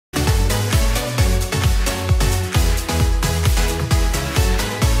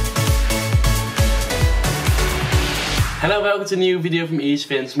Hello, welcome to a new video from East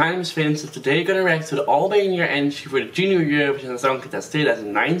Vince. My name is Vince, and today we're going to react to the Albania entry for the JuniorEurovisionsoncontest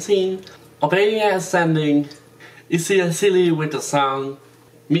 2019. Albania is sending Isea Çili with the song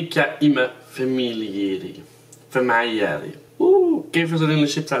Mikja Ime Fëmijëri. Ooh, give us an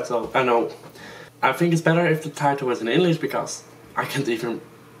English subtitle. I know. I think it's better if the title was in English because I can't even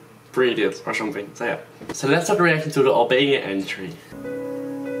read it or something. So yeah. So let's start reacting to the Albania entry.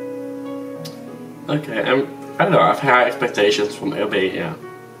 Okay, I don't know, I have high expectations from Albania.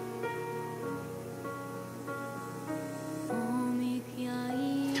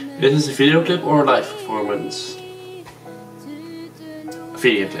 This is a video clip or a live performance? A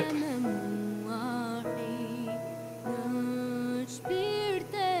video clip.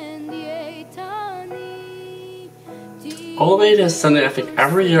 Albania is sending, I think,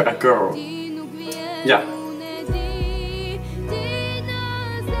 every year a girl. Yeah.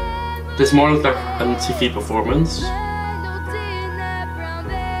 This more looks like a TV performance.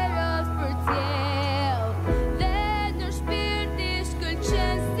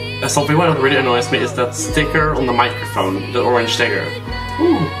 Something that really annoys me is that sticker on the microphone, the orange sticker.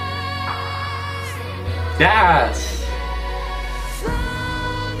 Ooh. Yes!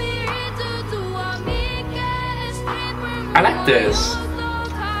 I like this.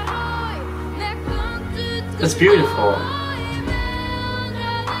 It's beautiful.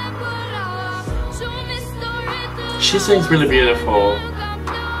 She sings really beautiful.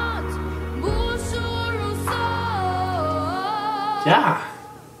 Yeah.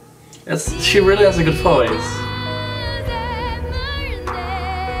 She really has a good voice.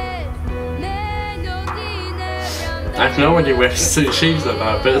 I have no idea where she's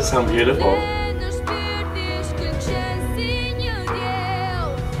about, but it sounds beautiful.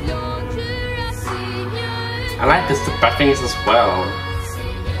 I like this, the backings as well.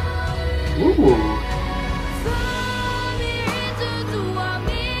 Ooh.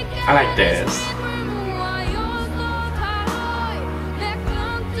 I like this.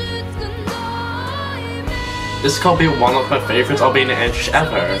 This could be one of my favorite Albanian entries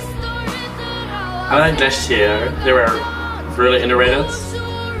ever. I like last year, they were really underrated.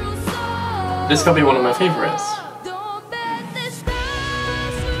 This could be one of my favorites.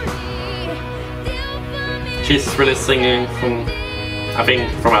 She's really singing from, I think,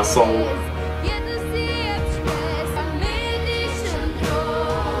 from her soul.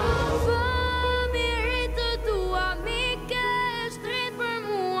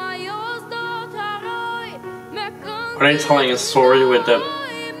 Are they telling a story with the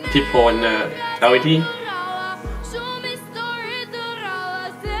people in the LED?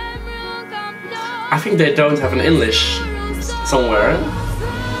 I think they don't have an English somewhere.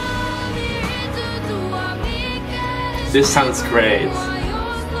 This sounds great.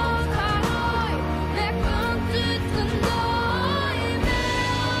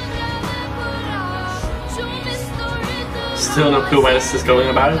 Still no clue where this is going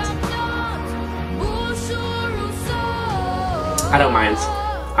about. I don't mind.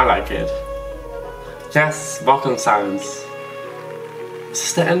 I like it. Yes, welcome sounds. Is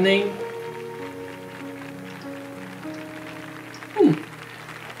this the ending?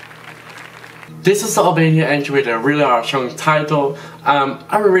 This is the Albania entry with a really strong title.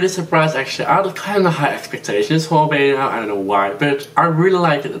 I'm really surprised actually. I had kind of high expectations for Albania, I don't know why, but I really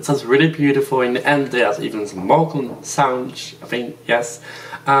like it. It sounds really beautiful. In the end there's even some vocal sounds, I think, yes.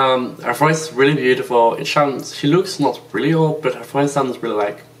 Her voice is really beautiful. She looks not really old, but her voice sounds really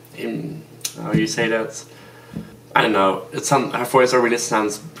like, how you say that? I don't know. Her voice really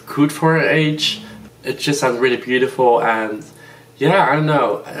sounds good for her age. It just sounds really beautiful, and yeah, I don't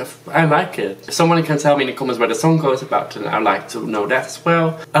know. I like it. If someone can tell me in the comments where the song goes about, then I'd like to know that as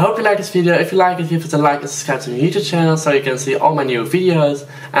well. I hope you like this video. If you like it, give it a like and subscribe to my YouTube channel so you can see all my new videos.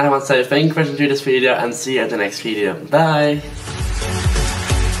 And I want to say thank you for watching this video and see you at the next video. Bye!